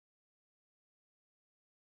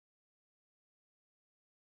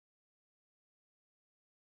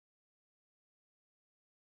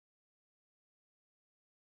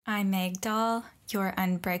I'm Magdal, your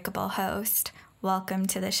unbreakable host. Welcome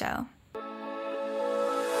to the show.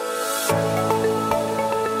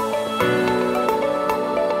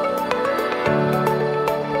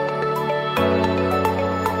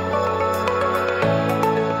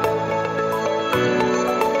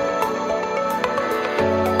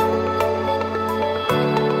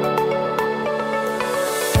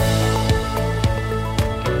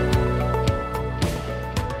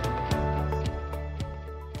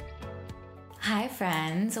 Hi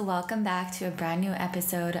friends, welcome back to a brand new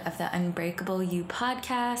episode of the Unbreakable You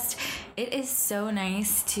podcast. It is so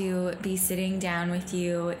nice to be sitting down with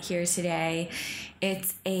you here today.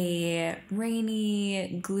 It's a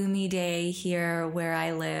rainy, gloomy day here where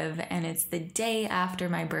I live, and it's the day after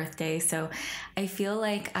my birthday, so I feel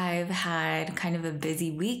like I've had kind of a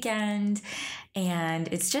busy weekend, and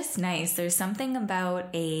it's just nice. There's something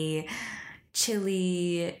about a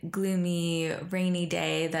chilly, gloomy, rainy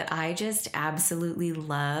day that I just absolutely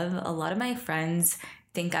love. A lot of my friends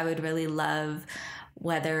think I would really love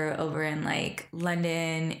weather over in like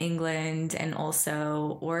London, England, and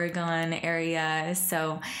also Oregon area.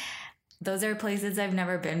 So those are places I've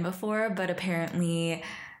never been before, but apparently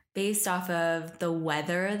based off of the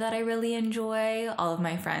weather that I really enjoy, all of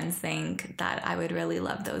my friends think that I would really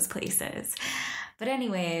love those places. But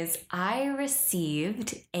anyways, I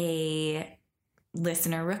received a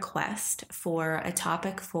listener request for a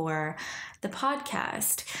topic for the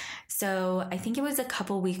podcast. So I think it was a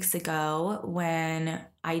couple weeks ago when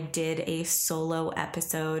I did a solo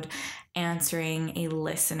episode answering a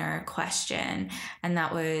listener question, and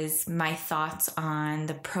that was my thoughts on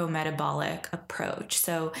the pro-metabolic approach.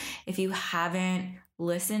 So if you haven't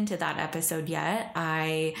listened to that episode yet,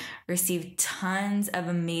 I received tons of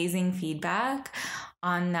amazing feedback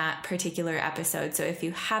on that particular episode. So if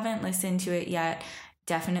you haven't listened to it yet,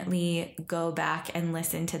 definitely go back and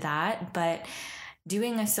listen to that. But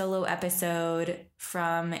doing a solo episode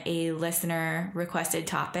from a listener requested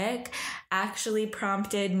topic actually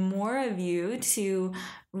prompted more of you to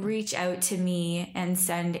reach out to me and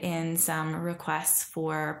send in some requests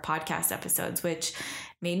for podcast episodes, which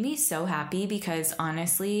made me so happy because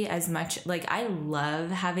honestly, as much like I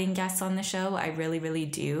love having guests on the show, I really, really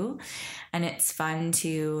do. And it's fun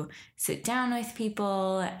to sit down with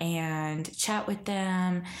people and chat with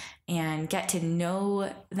them and get to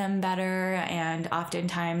know them better. And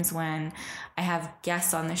oftentimes when I have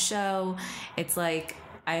guests on the show, it's like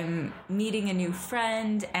I'm meeting a new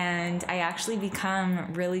friend, and I actually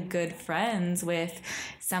become really good friends with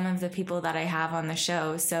some of the people that I have on the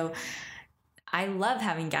show. So I love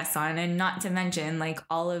having guests on, and not to mention like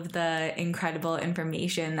all of the incredible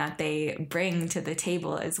information that they bring to the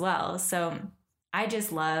table as well. So I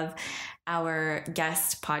just love our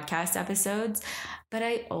guest podcast episodes, but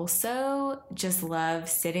I also just love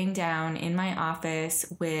sitting down in my office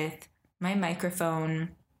with my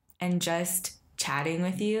microphone and just chatting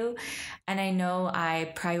with you. And I know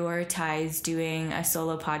I prioritize doing a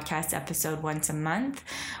solo podcast episode once a month.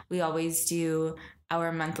 We always do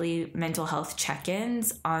our monthly mental health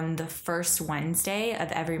check-ins on the first Wednesday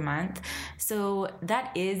of every month. So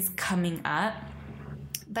that is coming up.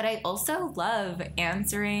 But I also love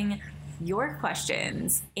answering your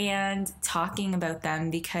questions and talking about them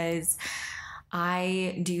because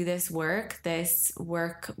I do this work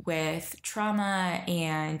with trauma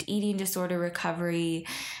and eating disorder recovery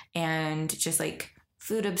and just like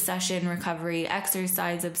food obsession recovery,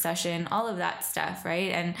 exercise obsession, all of that stuff,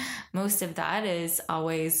 right? And most of that is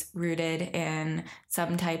always rooted in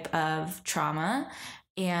some type of trauma.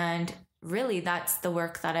 And really, that's the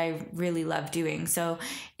work that I really love doing. So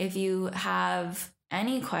if you have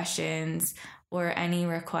any questions or any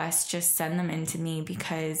requests, just send them in to me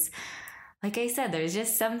because like I said, there's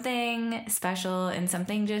just something special and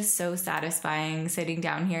something just so satisfying sitting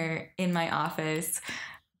down here in my office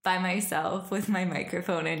by myself with my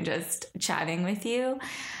microphone and just chatting with you.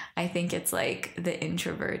 I think it's like the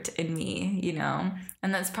introvert in me, you know,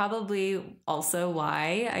 and that's probably also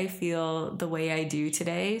why I feel the way I do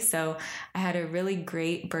today. So I had a really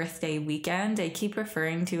great birthday weekend. I keep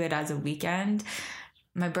referring to it as a weekend.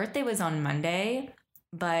 My birthday was on Monday,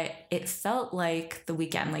 but it felt like the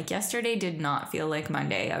weekend. Like yesterday did not feel like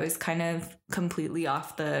Monday. I was kind of completely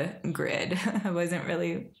off the grid. I wasn't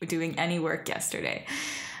really doing any work yesterday.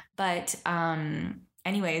 But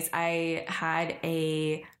anyways, I had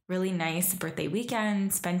a really nice birthday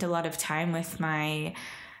weekend, spent a lot of time with my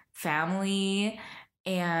family,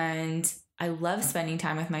 and I love spending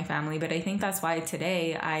time with my family, but I think that's why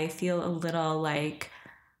today I feel a little like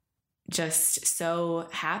just so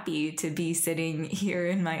happy to be sitting here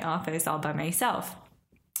in my office all by myself.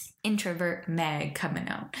 introvert Meg coming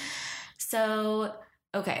out. So,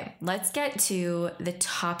 okay, let's get to the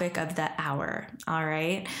topic of the hour. All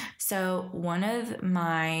right. So, one of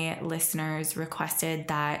my listeners requested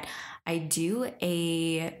that I do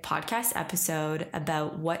a podcast episode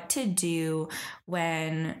about what to do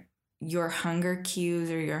when your hunger cues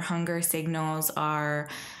or your hunger signals are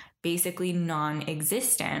basically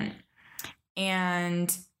non-existent.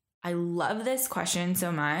 And I love this question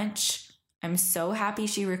so much. I'm so happy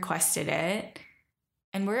she requested it.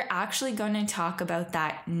 And we're actually going to talk about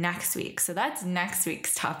that next week. So that's next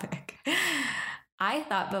week's topic. I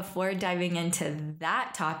thought before diving into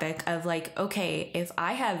that topic of like, okay, if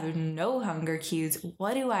I have no hunger cues,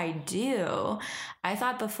 what do I do? I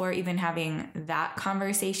thought before even having that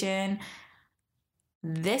conversation,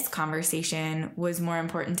 this conversation was more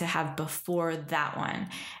important to have before that one.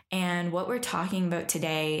 And what we're talking about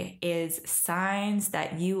today is signs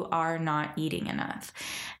that you are not eating enough.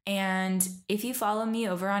 And if you follow me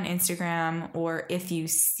over on Instagram, or if you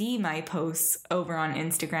see my posts over on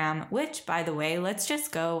Instagram, which by the way, let's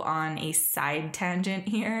just go on a side tangent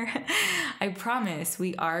here. I promise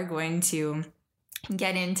we are going to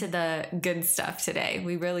get into the good stuff today.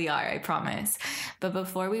 We really are, I promise. But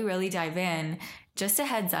before we really dive in, just a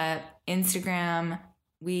heads up, Instagram,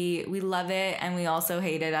 we love it and we also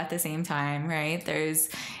hate it at the same time, right?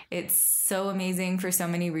 It's so amazing for so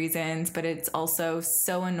many reasons, but it's also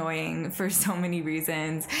so annoying for so many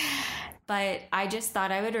reasons. But I just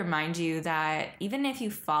thought I would remind you that even if you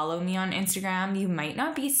follow me on Instagram, you might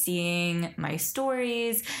not be seeing my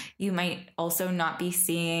stories. You might also not be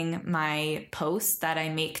seeing my posts that I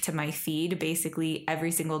make to my feed basically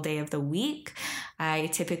every single day of the week. I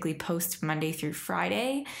typically post Monday through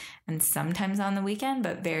Friday and sometimes on the weekend,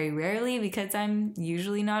 but very rarely because I'm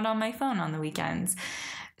usually not on my phone on the weekends.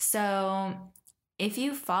 So if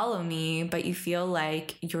you follow me, but you feel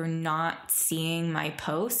like you're not seeing my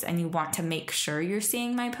posts and you want to make sure you're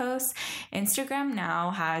seeing my posts, Instagram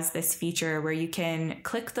now has this feature where you can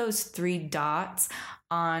click those 3 dots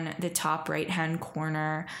on the top right-hand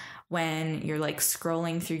corner when you're like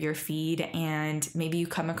scrolling through your feed and maybe you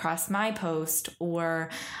come across my post or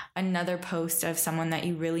another post of someone that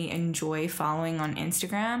you really enjoy following on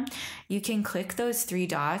Instagram. You can click those 3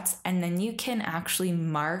 dots and then you can actually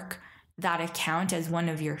mark that account as one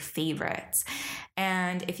of your favorites.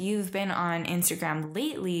 And if you've been on Instagram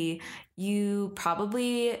lately, you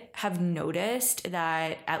probably have noticed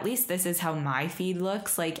that at least this is how my feed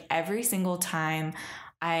looks. Like every single time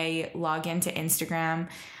I log into Instagram,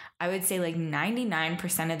 I would say like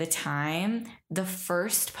 99% of the time, the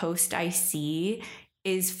first post I see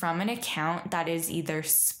is from an account that is either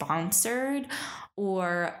sponsored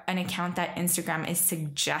or an account that Instagram is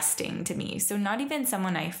suggesting to me. So not even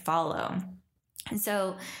someone I follow. And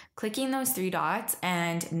so clicking those 3 dots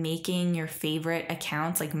and making your favorite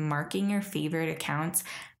accounts, like marking your favorite accounts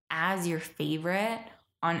as your favorite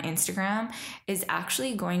on Instagram is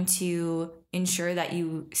actually going to ensure that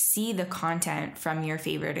you see the content from your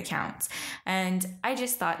favorite accounts. And I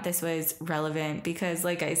just thought this was relevant because,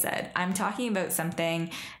 like I said, I'm talking about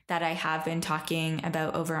something that I have been talking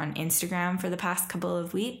about over on Instagram for the past couple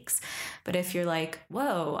of weeks. But if you're like,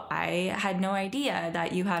 whoa, I had no idea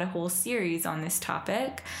that you had a whole series on this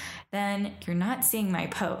topic, then you're not seeing my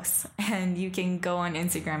posts. And you can go on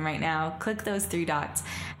Instagram right now, click those 3 dots,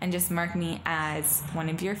 and just mark me as one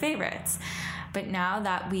of your favorites. But now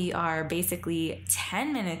that we are basically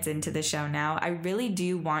 10 minutes into the show now, I really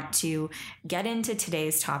do want to get into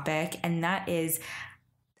today's topic, and that is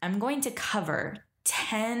I'm going to cover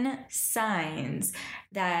 10 signs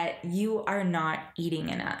that you are not eating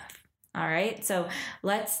enough. All right, so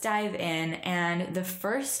let's dive in. And the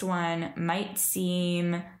first one might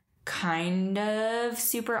seem kind of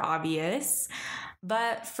super obvious,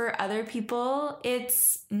 but for other people,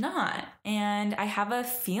 it's not. And I have a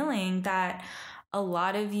feeling that a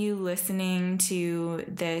lot of you listening to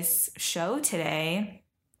this show today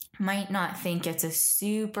might not think it's a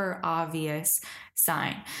super obvious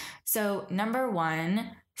sign. So, number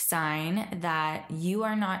 1 sign that you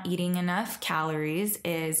are not eating enough calories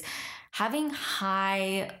is having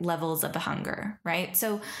high levels of hunger, right?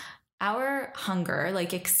 So, our hunger,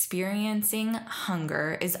 like experiencing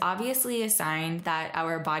hunger, is obviously a sign that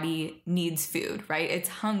our body needs food, right? It's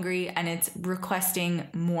hungry and it's requesting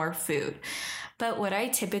more food. But what I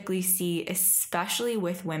typically see, especially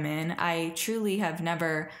with women, I truly have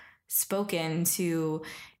never spoken to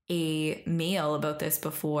a male about this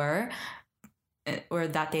before, or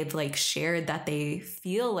that they've like shared that they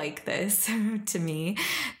feel like this to me.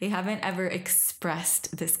 They haven't ever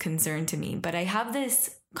expressed this concern to me, but I have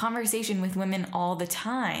this conversation with women all the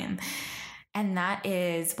time. And that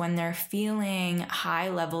is when they're feeling high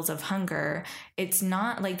levels of hunger, it's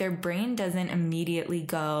not like their brain doesn't immediately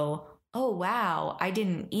go, oh, wow, I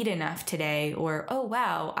didn't eat enough today, or, oh,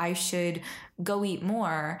 wow, I should go eat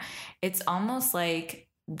more. It's almost like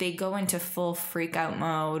they go into full freak out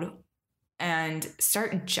mode and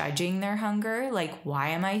start judging their hunger. Like, why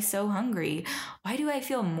am I so hungry? Why do I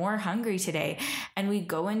feel more hungry today? And we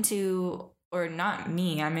go into, or not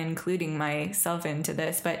me, I'm including myself into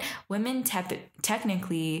this, but women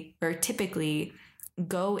technically or typically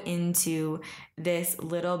go into this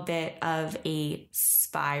little bit of a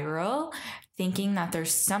spiral, thinking that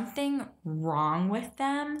there's something wrong with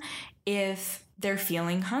them if they're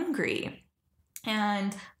feeling hungry.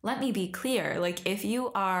 And let me be clear, like, if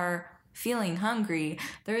you are feeling hungry,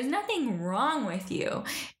 there is nothing wrong with you.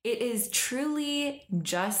 It is truly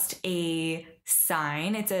just a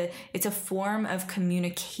sign. It's a form of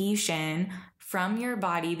communication from your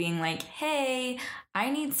body being like, hey, I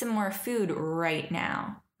need some more food right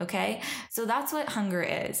now. Okay. So that's what hunger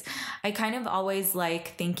is. I kind of always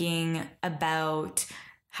like thinking about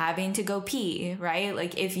having to go pee, right?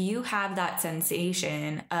 Like, if you have that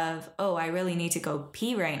sensation of, oh, I really need to go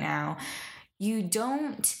pee right now, you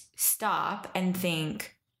don't stop and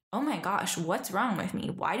think, oh my gosh, what's wrong with me?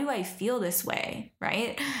 Why do I feel this way?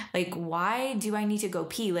 Right? Like, why do I need to go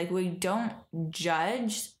pee? Like, we don't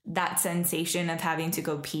judge that sensation of having to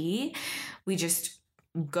go pee. We just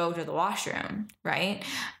go to the washroom, right?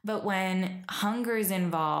 But when hunger is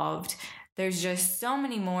involved, there's just so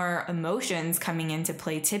many more emotions coming into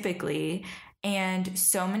play typically. And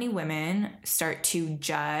so many women start to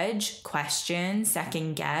judge, question,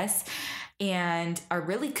 second guess, and are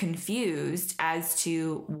really confused as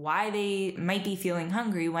to why they might be feeling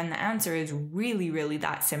hungry when the answer is really, really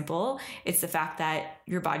that simple. It's the fact that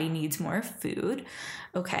your body needs more food.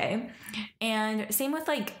 Okay. And same with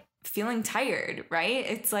like feeling tired, right?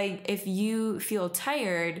 It's like, if you feel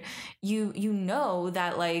tired, you know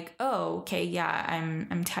that like, oh, okay, yeah,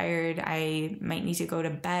 I'm tired. I might need to go to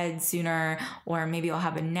bed sooner, or maybe I'll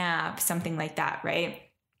have a nap, something like that, right?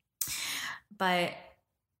 But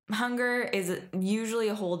hunger is usually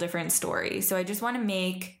a whole different story. So I just want to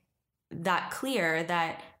make that clear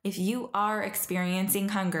that if you are experiencing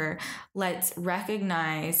hunger, let's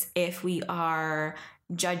recognize if we are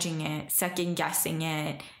judging it, second guessing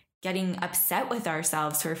it, getting upset with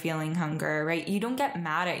ourselves for feeling hunger, right? You don't get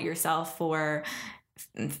mad at yourself for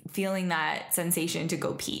feeling that sensation to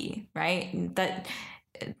go pee, right? That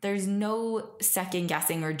there's no second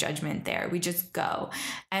guessing or judgment there. We just go.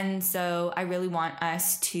 And so I really want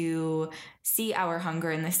us to see our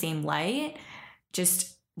hunger in the same light,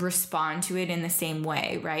 just respond to it in the same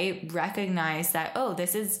way, right? Recognize that, oh,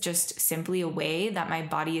 this is just simply a way that my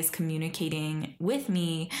body is communicating with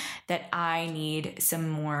me that I need some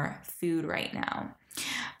more food right now.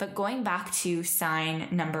 But going back to sign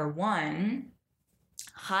number 1,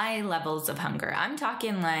 high levels of hunger. I'm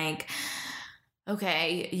talking like,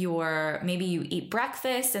 okay, maybe you eat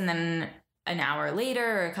breakfast and then an hour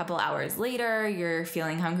later or a couple hours later, you're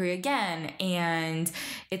feeling hungry again. And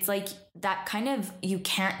it's like that kind of, you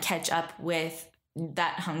can't catch up with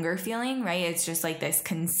that hunger feeling, right? It's just like this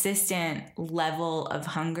consistent level of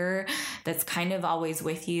hunger that's kind of always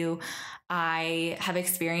with you. I have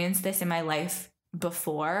experienced this in my life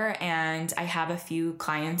before, and I have a few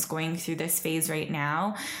clients going through this phase right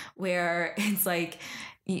now where it's like,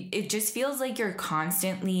 it just feels like you're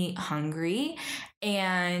constantly hungry,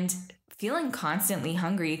 and feeling constantly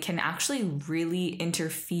hungry can actually really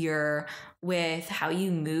interfere with how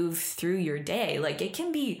you move through your day. Like, it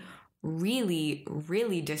can be really,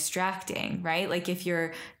 really distracting, right? Like, if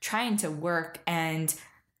you're trying to work and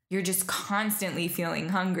you're just constantly feeling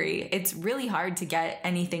hungry, it's really hard to get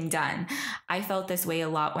anything done. I felt this way a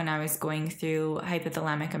lot when I was going through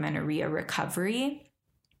hypothalamic amenorrhea recovery.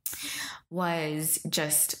 Was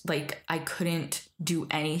just like, I couldn't do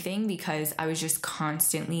anything because I was just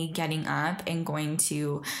constantly getting up and going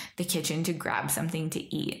to the kitchen to grab something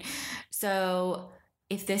to eat. So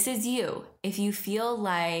if this is you, if you feel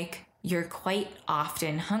like you're quite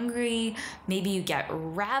often hungry, maybe you get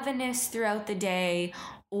ravenous throughout the day,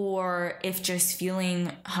 or if just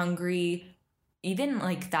feeling hungry, even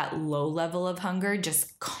like that low level of hunger,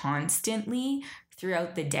 just constantly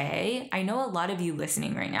throughout the day, I know a lot of you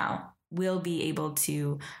listening right now will be able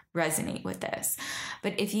to resonate with this.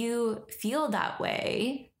 But if you feel that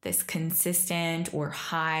way, this consistent or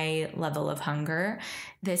high level of hunger,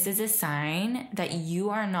 this is a sign that you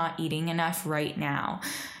are not eating enough right now.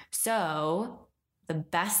 So the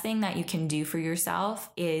best thing that you can do for yourself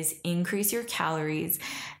is increase your calories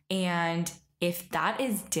and if that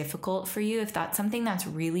is difficult for you, if that's something that's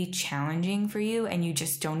really challenging for you and you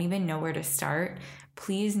just don't even know where to start,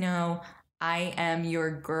 please know I am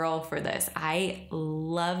your girl for this. I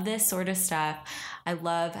love this sort of stuff. I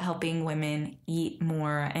love helping women eat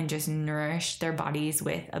more and just nourish their bodies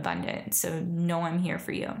with abundance. So know I'm here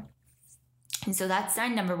for you. And so that's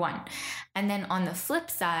sign number 1. And then on the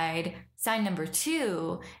flip side, sign number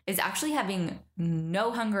 2 is actually having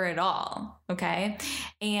no hunger at all. Okay.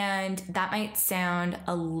 And that might sound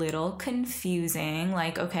a little confusing.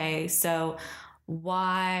 Like, okay, so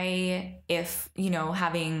why, if,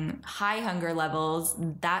 having high hunger levels,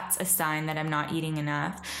 that's a sign that I'm not eating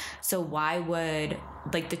enough. So why would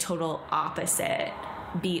like the total opposite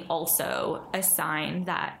be also a sign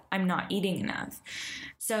that I'm not eating enough?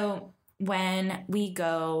 So when we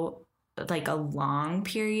go like a long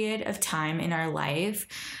period of time in our life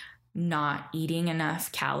not eating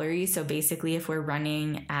enough calories, so basically if we're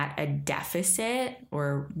running at a deficit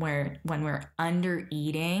or when we're under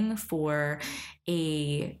eating for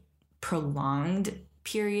a prolonged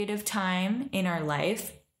period of time in our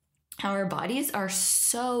life, our bodies are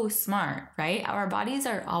so smart, right? Our bodies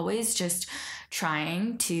are always just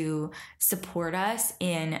trying to support us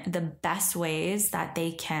in the best ways that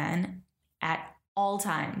they can at all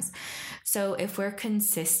times. So if we're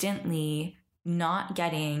consistently not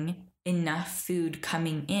getting enough food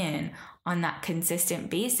coming in on that consistent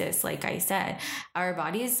basis, like I said, our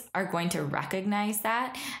bodies are going to recognize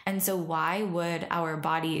that. And so why would our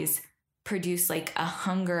bodies produce like a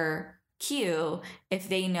hunger cue if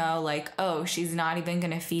they know like, oh, she's not even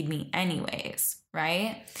going to feed me anyways,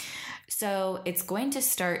 right? So it's going to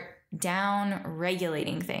start down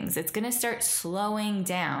regulating things. It's going to start slowing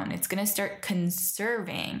down. It's going to start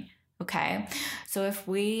conserving. Okay. So if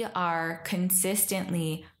we are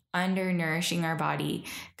consistently undernourishing our body,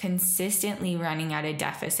 consistently running at a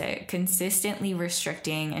deficit, consistently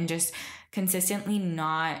restricting, and just consistently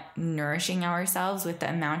not nourishing ourselves with the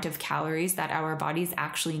amount of calories that our bodies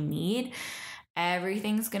actually need,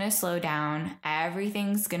 everything's going to slow down,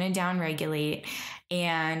 everything's going to down regulate,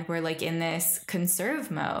 and we're like in this conserve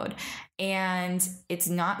mode, and it's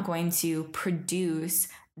not going to produce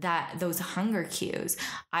those hunger cues.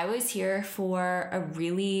 I was here for a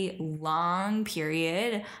really long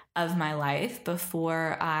period of my life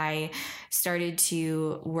before I started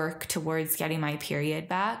to work towards getting my period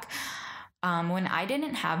back. When I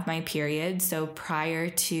didn't have my period, so prior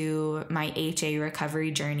to my HA recovery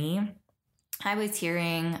journey, I was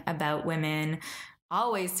hearing about women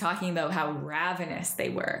always talking about how ravenous they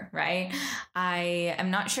were, right? I am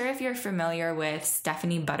not sure if you're familiar with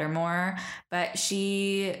Stephanie Buttermore, but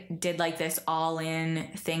she did like this all-in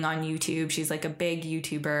thing on YouTube. She's like a big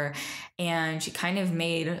YouTuber, and she kind of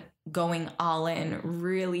made going all in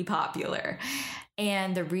really popular.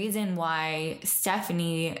 And the reason why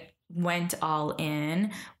Stephanie went all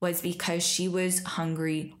in was because she was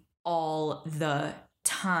hungry all the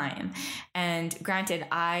time. And granted,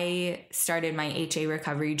 I started my HA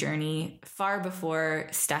recovery journey far before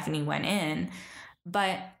Stephanie went in,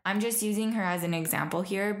 but I'm just using her as an example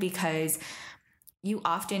here because you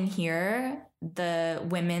often hear the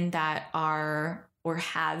women that are or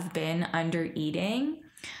have been under eating,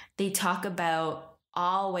 they talk about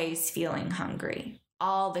always feeling hungry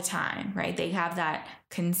all the time, right? They have that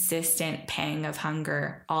consistent pang of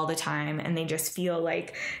hunger all the time, and they just feel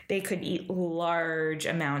like they could eat large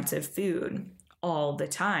amounts of food all the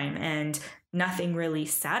time, and nothing really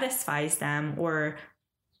satisfies them or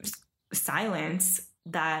silence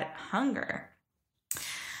that hunger.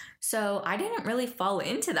 So I didn't really fall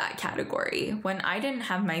into that category when I didn't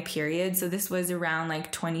have my period. So this was around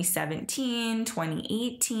like 2017,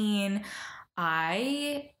 2018.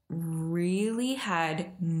 I really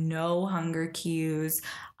had no hunger cues.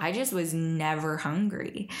 I just was never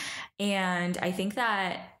hungry. And I think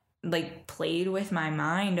that like played with my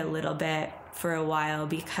mind a little bit for a while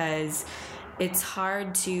because it's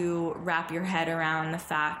hard to wrap your head around the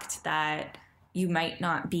fact that you might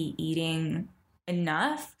not be eating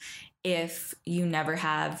enough if you never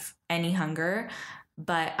have any hunger.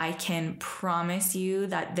 But I can promise you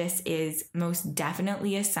that this is most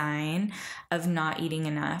definitely a sign of not eating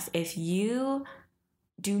enough. If you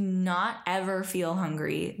do not ever feel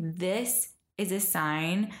hungry, this is a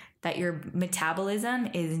sign that your metabolism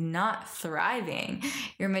is not thriving.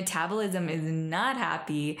 Your metabolism is not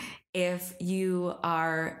happy if you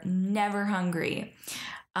are never hungry.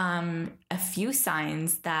 A few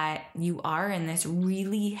signs that you are in this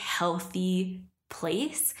really healthy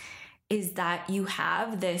place is that you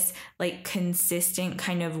have this like consistent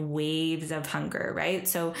kind of waves of hunger, right?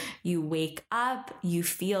 So you wake up, you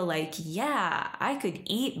feel like, yeah, I could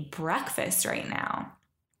eat breakfast right now.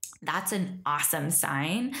 That's an awesome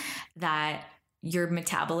sign that your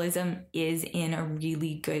metabolism is in a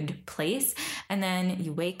really good place. And then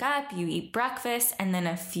you wake up, you eat breakfast, and then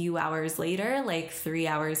a few hours later, like 3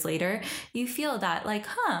 hours later, you feel that like,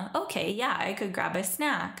 okay, yeah, I could grab a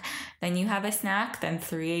snack. Then you have a snack, then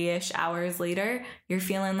 3-ish hours later, you're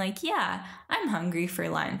feeling like, yeah, I'm hungry for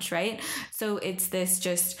lunch, right? So it's this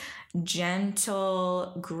just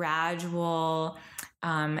gentle, gradual,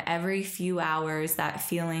 every few hours, that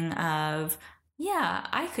feeling of, yeah,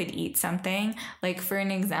 I could eat something. Like for an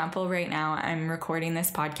example, right now I'm recording this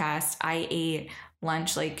podcast. I ate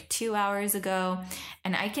lunch like 2 hours ago,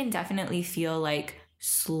 and I can definitely feel like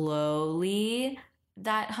slowly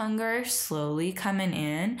that hunger slowly coming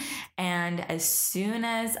in. And as soon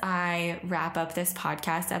as I wrap up this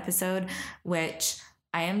podcast episode, which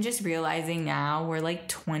I am just realizing now we're like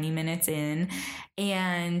 20 minutes in,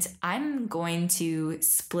 and I'm going to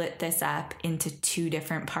split this up into 2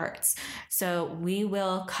 different parts. So we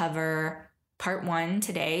will cover part 1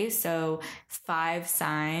 today. So 5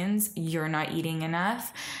 signs you're not eating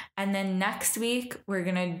enough. And then next week, we're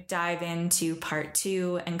going to dive into part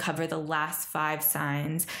 2 and cover the last 5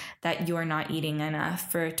 signs that you're not eating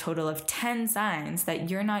enough, for a total of 10 signs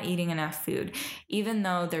that you're not eating enough food, even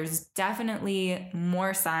though there's definitely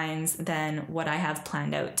more signs than what I have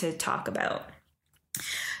planned out to talk about.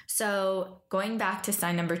 So going back to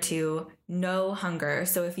sign number 2, no hunger.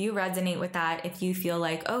 So if you resonate with that, if you feel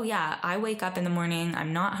like, oh yeah, I wake up in the morning,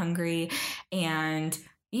 I'm not hungry, and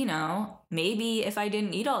you know, maybe if I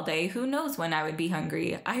didn't eat all day, who knows when I would be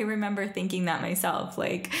hungry. I remember thinking that myself,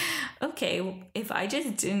 like, okay, if I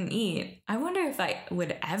just didn't eat, I wonder if I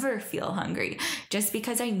would ever feel hungry, just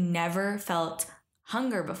because I never felt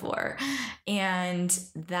hunger before. And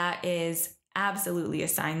that is absolutely a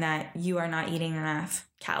sign that you are not eating enough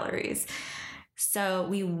calories. So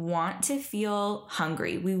we want to feel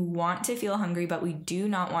hungry. We want to feel hungry, but we do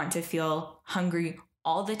not want to feel hungry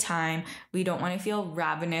all the time. We don't want to feel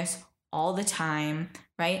ravenous all the time,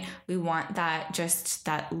 right? We want that, just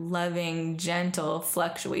that loving, gentle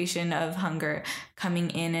fluctuation of hunger coming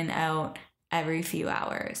in and out every few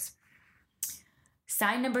hours.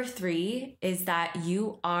 Sign number 3 is that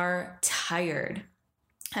you are tired.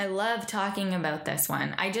 I love talking about this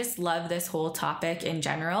one. I just love this whole topic in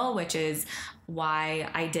general, which is why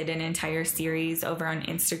I did an entire series over on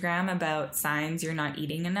Instagram about signs you're not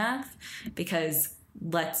eating enough, because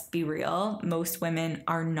let's be real, most women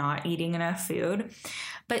are not eating enough food.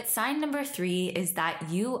 But sign number 3 is that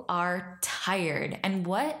you are tired. And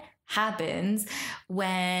what happens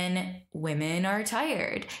when women are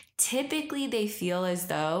tired? Typically, they feel as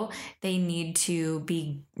though they need to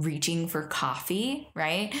be reaching for coffee,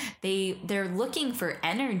 right? They're looking for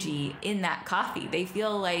energy in that coffee. They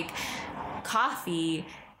feel like coffee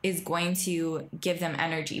is going to give them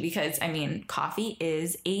energy because, I mean, coffee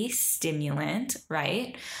is a stimulant,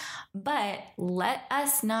 right? But let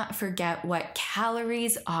us not forget what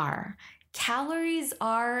calories are. Calories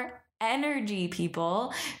are energy,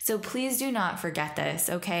 people. So please do not forget this,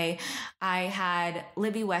 okay? I had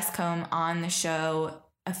Libby Westcomb on the show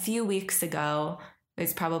a few weeks ago.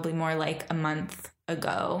 It's probably more like a month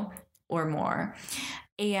ago or more.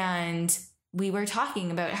 And we were talking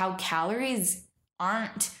about how calories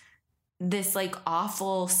aren't this like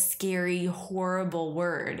awful, scary, horrible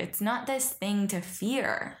word. It's not this thing to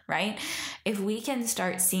fear, right? If we can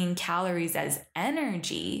start seeing calories as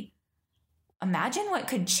energy, imagine what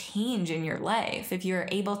could change in your life if you're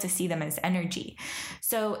able to see them as energy.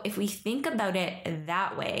 So if we think about it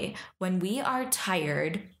that way, when we are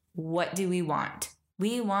tired, what do we want?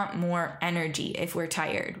 We want more energy if we're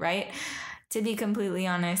tired, right? To be completely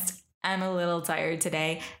honest, I'm a little tired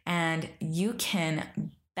today, and you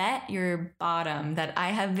can bet your bottom that I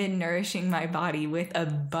have been nourishing my body with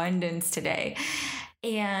abundance today.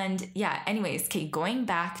 And yeah, anyways, okay, going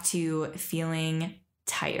back to feeling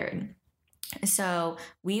tired. So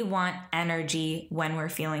we want energy when we're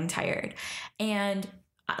feeling tired. And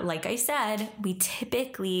like I said, we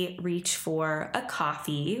typically reach for a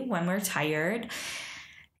coffee when we're tired.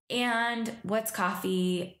 And what's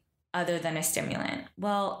coffee other than a stimulant?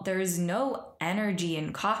 Well, there's no energy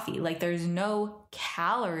in coffee. Like there's no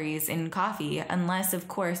calories in coffee unless, of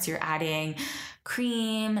course, you're adding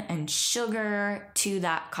cream and sugar to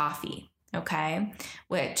that coffee, okay?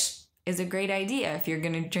 Which is a great idea. If you're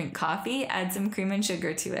going to drink coffee, add some cream and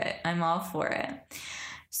sugar to it. I'm all for it.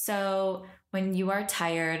 So when you are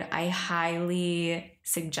tired, I highly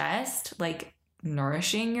suggest, like,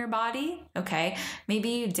 nourishing your body. Okay. Maybe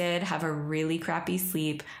you did have a really crappy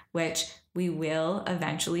sleep, which we will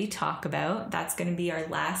eventually talk about. That's going to be our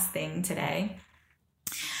last thing today.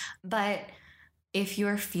 But if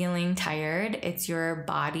you're feeling tired, it's your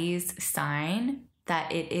body's sign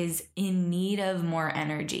that it is in need of more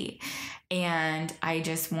energy. And I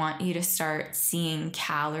just want you to start seeing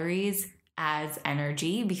calories as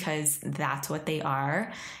energy, because that's what they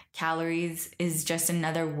are. Calories is just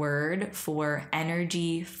another word for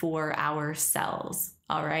energy for our cells.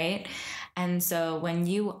 All right. And so when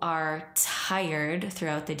you are tired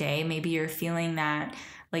throughout the day, maybe you're feeling that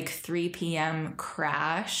like 3 p.m.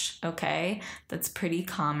 crash. Okay. That's pretty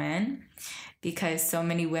common because so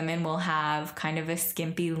many women will have kind of a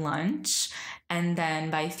skimpy lunch. And then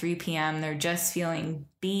by 3 p.m., they're just feeling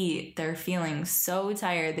beat. They're feeling so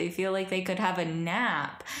tired. They feel like they could have a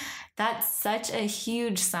nap. That's such a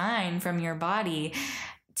huge sign from your body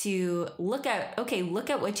to look at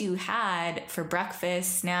what you had for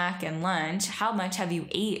breakfast, snack, and lunch. How much have you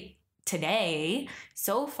ate today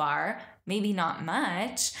so far? Maybe not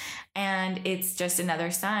much. And it's just another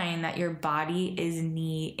sign that your body is in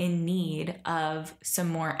need of some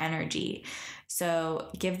more energy. So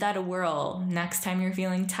give that a whirl. Next time you're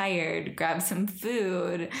feeling tired, grab some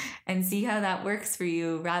food and see how that works for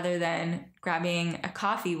you, rather than grabbing a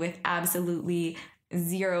coffee with absolutely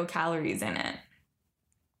 0 calories in it.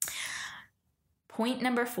 Point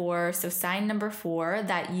number 4, so sign number 4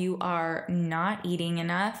 that you are not eating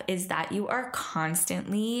enough is that you are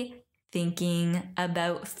constantly thinking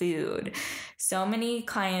about food. So many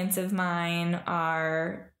clients of mine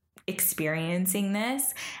are experiencing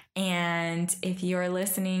this. And if you're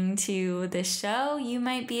listening to the show, you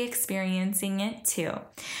might be experiencing it too.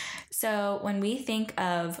 So when we think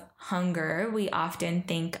of hunger, we often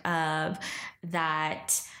think of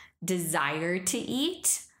that desire to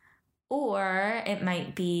eat, or it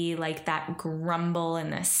might be like that grumble in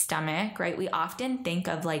the stomach, right? We often think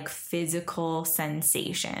of like physical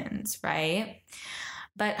sensations, right?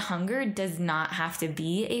 But hunger does not have to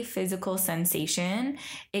be a physical sensation.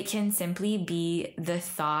 It can simply be the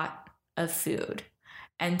thought of food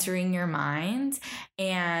entering your mind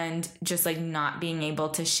and just like not being able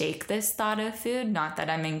to shake this thought of food. Not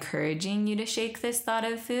that I'm encouraging you to shake this thought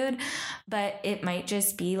of food, but it might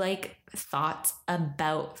just be like thoughts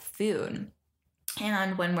about food.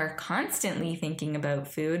 And when we're constantly thinking about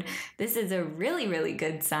food, this is a really, really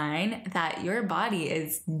good sign that your body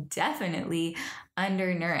is definitely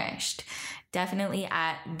undernourished. Definitely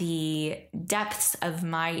at the depths of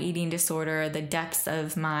my eating disorder, the depths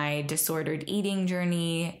of my disordered eating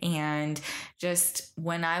journey, and just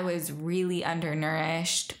when I was really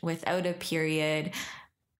undernourished without a period,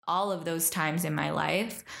 all of those times in my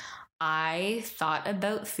life, I thought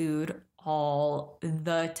about food all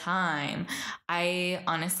the time. I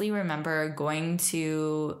honestly remember going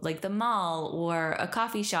to like the mall or a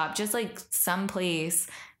coffee shop, just like some place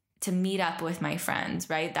to meet up with my friends,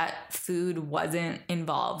 right? That food wasn't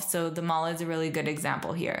involved. So the mall is a really good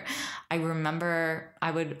example here. I remember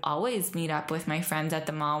I would always meet up with my friends at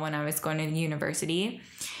the mall when I was going to university.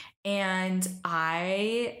 And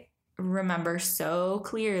I remember so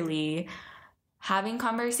clearly having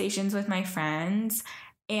conversations with my friends,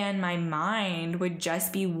 and my mind would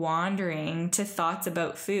just be wandering to thoughts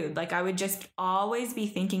about food. Like I would just always be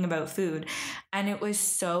thinking about food. And it was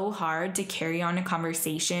so hard to carry on a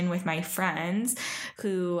conversation with my friends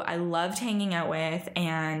who I loved hanging out with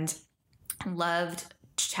and loved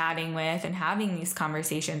chatting with and having these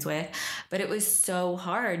conversations with. But it was so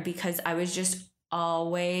hard because I was just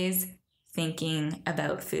always thinking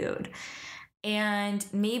about food. And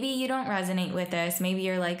maybe you don't resonate with this. Maybe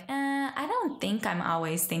you're like, I don't think I'm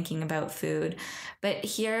always thinking about food. But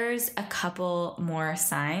here's a couple more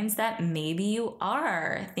signs that maybe you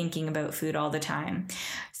are thinking about food all the time.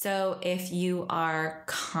 So if you are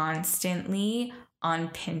constantly on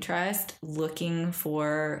Pinterest looking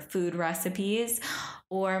for food recipes,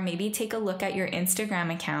 or maybe take a look at your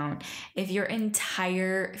Instagram account. If your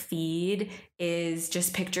entire feed is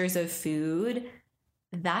just pictures of food,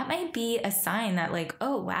 that might be a sign that like,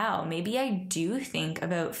 oh, wow, maybe I do think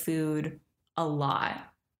about food a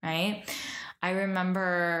lot, right? I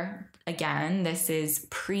remember, again, this is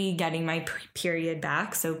pre getting my period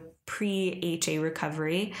back, so pre-HA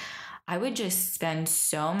recovery. I would just spend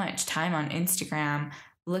so much time on Instagram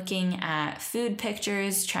looking at food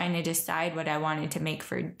pictures, trying to decide what I wanted to make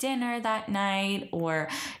for dinner that night, or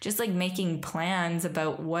just like making plans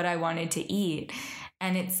about what I wanted to eat.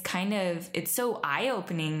 And it's so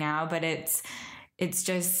eye-opening now, but it's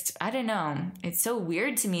just, I don't know. It's so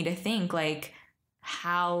weird to me to think like,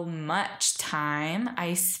 how much time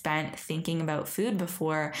I spent thinking about food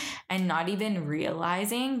before and not even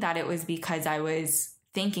realizing that it was because I was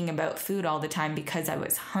thinking about food all the time because I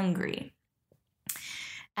was hungry.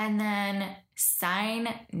 And then sign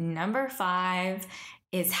number 5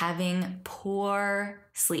 is having poor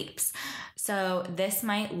sleeps. So this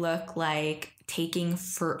might look like taking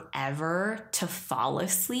forever to fall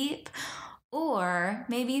asleep, or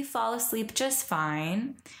maybe you fall asleep just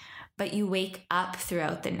fine, but you wake up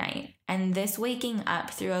throughout the night. And this waking up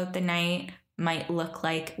throughout the night might look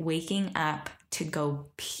like waking up to go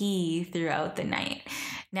pee throughout the night.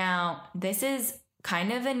 Now, this is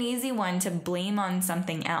kind of an easy one to blame on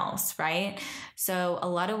something else, right? So a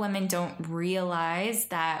lot of women don't realize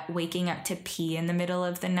that waking up to pee in the middle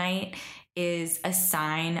of the night is a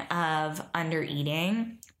sign of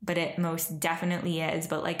undereating, but it most definitely is.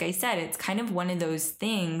 But like I said, it's kind of one of those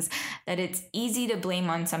things that it's easy to blame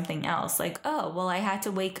on something else. Like, oh, well, I had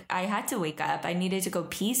to wake up. I needed to go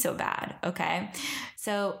pee so bad. Okay.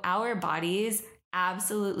 So our bodies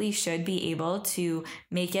absolutely should be able to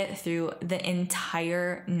make it through the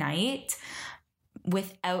entire night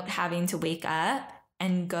without having to wake up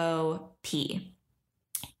and go pee.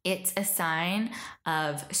 It's a sign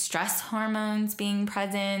of stress hormones being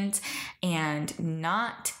present and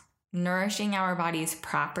not nourishing our bodies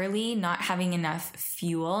properly, not having enough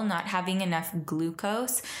fuel, not having enough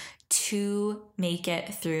glucose to make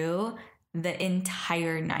it through the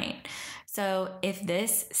entire night. So if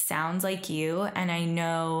this sounds like you, and I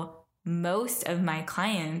know most of my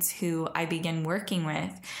clients who I begin working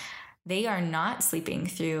with, they are not sleeping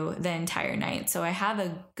through the entire night. So I have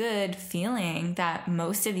a good feeling that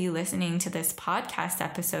most of you listening to this podcast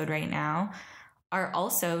episode right now are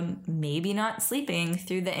also maybe not sleeping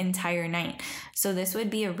through the entire night. So this would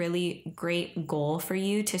be a really great goal for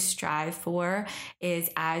you to strive for, is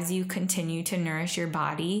as you continue to nourish your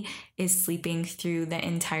body, is sleeping through the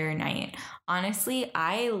entire night. Honestly,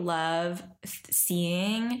 I love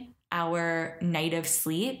seeing our night of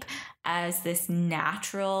sleep as this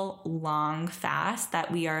natural long fast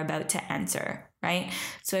that we are about to enter, right?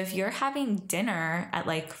 So if you're having dinner at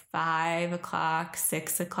like 5 o'clock,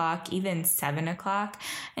 6 o'clock, even 7 o'clock,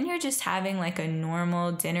 and you're just having like a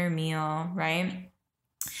normal dinner meal, right?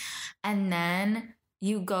 And then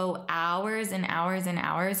you go hours and hours and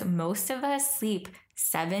hours. Most of us sleep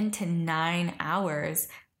 7 to 9 hours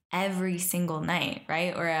every single night,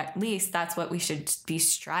 right? Or at least that's what we should be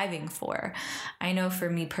striving for. I know for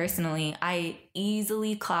me personally, I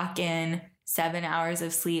easily clock in 7 hours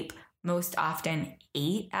of sleep, most often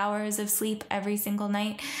 8 hours of sleep every single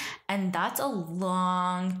night. And that's a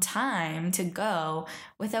long time to go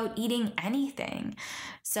without eating anything.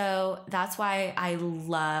 So that's why I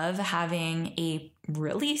love having a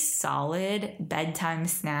really solid bedtime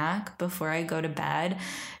snack before I go to bed,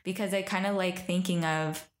 because I kind of like thinking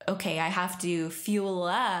of, okay, I have to fuel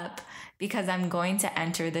up because I'm going to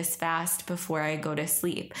enter this fast before I go to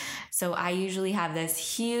sleep. So I usually have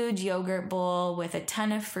this huge yogurt bowl with a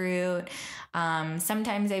ton of fruit.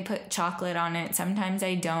 Sometimes I put chocolate on it. Sometimes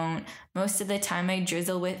I don't. Most of the time I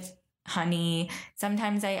drizzle with honey.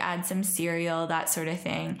 Sometimes I add some cereal, that sort of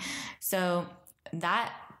thing. So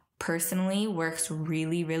that personally works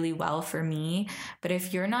really, really well for me. But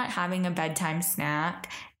if you're not having a bedtime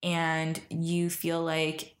snack and you feel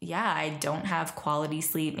like, yeah, I don't have quality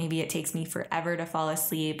sleep, maybe it takes me forever to fall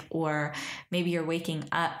asleep, or maybe you're waking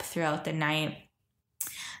up throughout the night,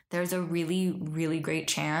 there's a really, really great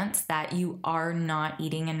chance that you are not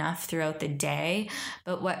eating enough throughout the day.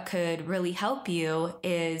 But what could really help you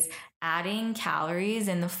is adding calories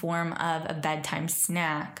in the form of a bedtime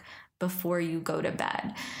snack before you go to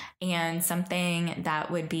bed. And something that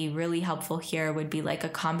would be really helpful here would be like a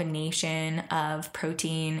combination of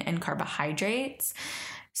protein and carbohydrates.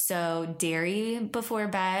 So dairy before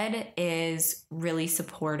bed is really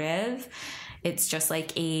supportive. It's just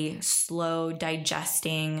like a slow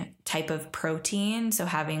digesting type of protein. So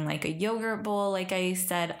having like a yogurt bowl, like I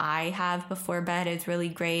said, I have before bed is really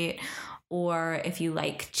great. Or if you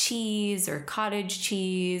like cheese or cottage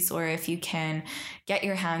cheese, or if you can get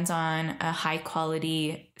your hands on a high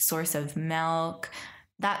quality source of milk,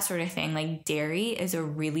 that sort of thing. Like dairy is a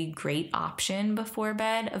really great option before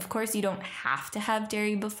bed. Of course, you don't have to have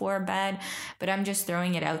dairy before bed, but I'm just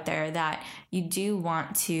throwing it out there that you do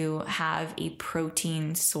want to have a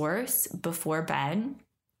protein source before bed.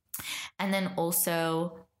 And then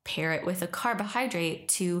also pair it with a carbohydrate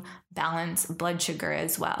to balance blood sugar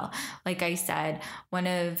as well. Like I said, one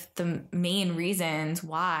of the main reasons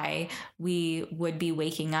why we would be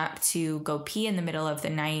waking up to go pee in the middle of the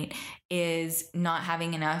night is not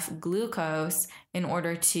having enough glucose in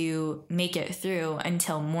order to make it through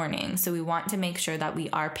until morning. So we want to make sure that we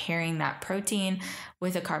are pairing that protein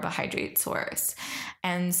with a carbohydrate source.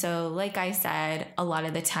 And so, like I said, a lot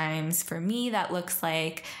of the times for me, that looks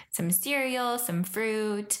like some cereal, some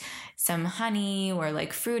fruit, some honey, or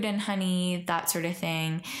like fruit and honey, that sort of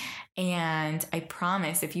thing. And I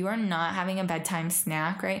promise, if you are not having a bedtime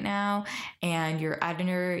snack right now and you're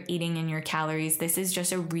under eating in your calories, this is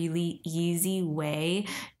just a really easy way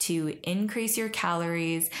to increase your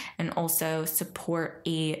calories and also support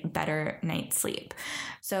a better night's sleep.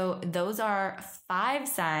 So those are 5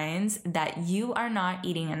 signs that you are not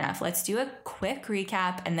eating enough. Let's do a quick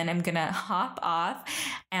recap and then I'm gonna hop off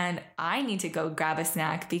and I need to go grab a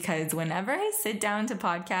snack because whenever I sit down to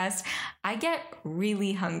podcast, I get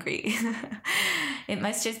really hungry. It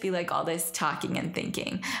must just be like all this talking and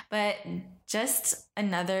thinking. But just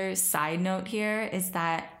another side note here is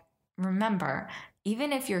that remember,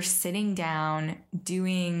 even if you're sitting down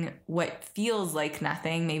doing what feels like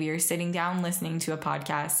nothing, maybe you're sitting down listening to a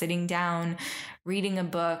podcast, sitting down reading a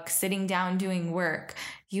book, sitting down doing work,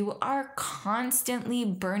 you are constantly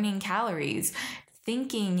burning calories.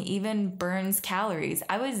 Thinking even burns calories.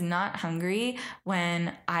 I was not hungry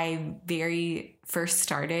when I very first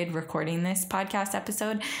started recording this podcast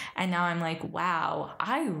episode. And now I'm like, wow,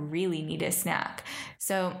 I really need a snack.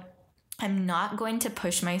 So I'm not going to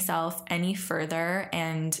push myself any further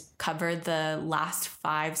and cover the last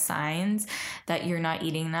 5 signs that you're not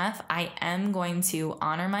eating enough. I am going to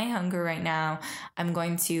honor my hunger right now. I'm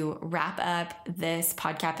going to wrap up this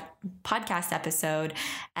podcast episode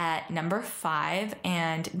at number 5.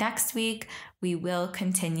 And next week, we will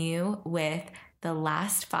continue with the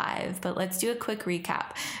last 5, but let's do a quick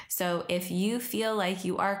recap. So if you feel like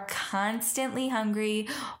you are constantly hungry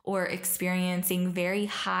or experiencing very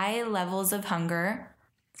high levels of hunger,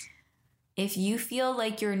 if you feel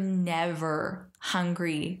like you're never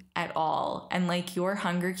hungry at all and like your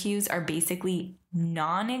hunger cues are basically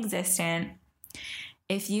non-existent,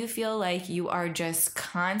 if you feel like you are just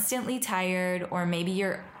constantly tired or maybe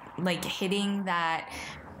you're like hitting that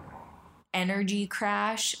energy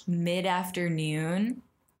crash mid-afternoon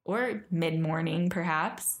or mid-morning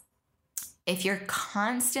perhaps, if you're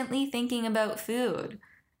constantly thinking about food,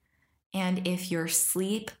 and if your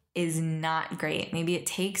sleep is not great, maybe it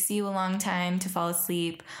takes you a long time to fall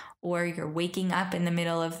asleep or you're waking up in the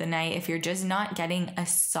middle of the night, if you're just not getting a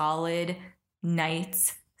solid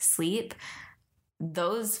night's sleep,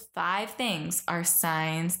 those 5 things are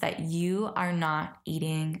signs that you are not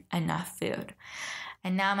eating enough food.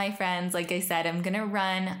 And now, my friends, like I said, I'm going to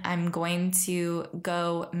run. I'm going to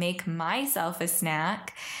go make myself a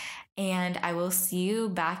snack. And I will see you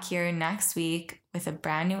back here next week with a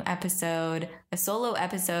brand new episode, a solo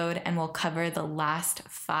episode, and we'll cover the last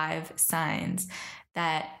 5 signs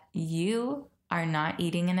that you are not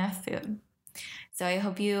eating enough food. So I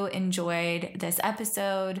hope you enjoyed this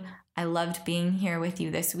episode. I loved being here with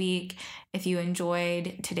you this week. If you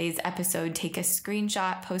enjoyed today's episode, take a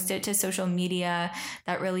screenshot, post it to social media.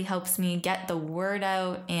 That really helps me get the word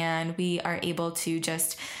out, and we are able to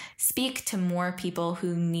just speak to more people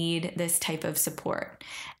who need this type of support.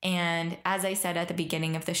 And as I said at the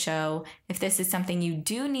beginning of the show, if this is something you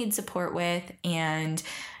do need support with and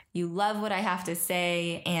you love what I have to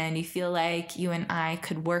say and you feel like you and I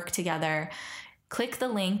could work together, click the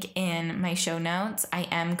link in my show notes. I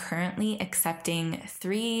am currently accepting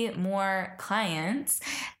 3 more clients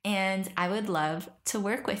and I would love to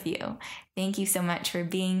work with you. Thank you so much for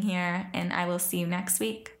being here, and I will see you next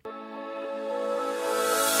week.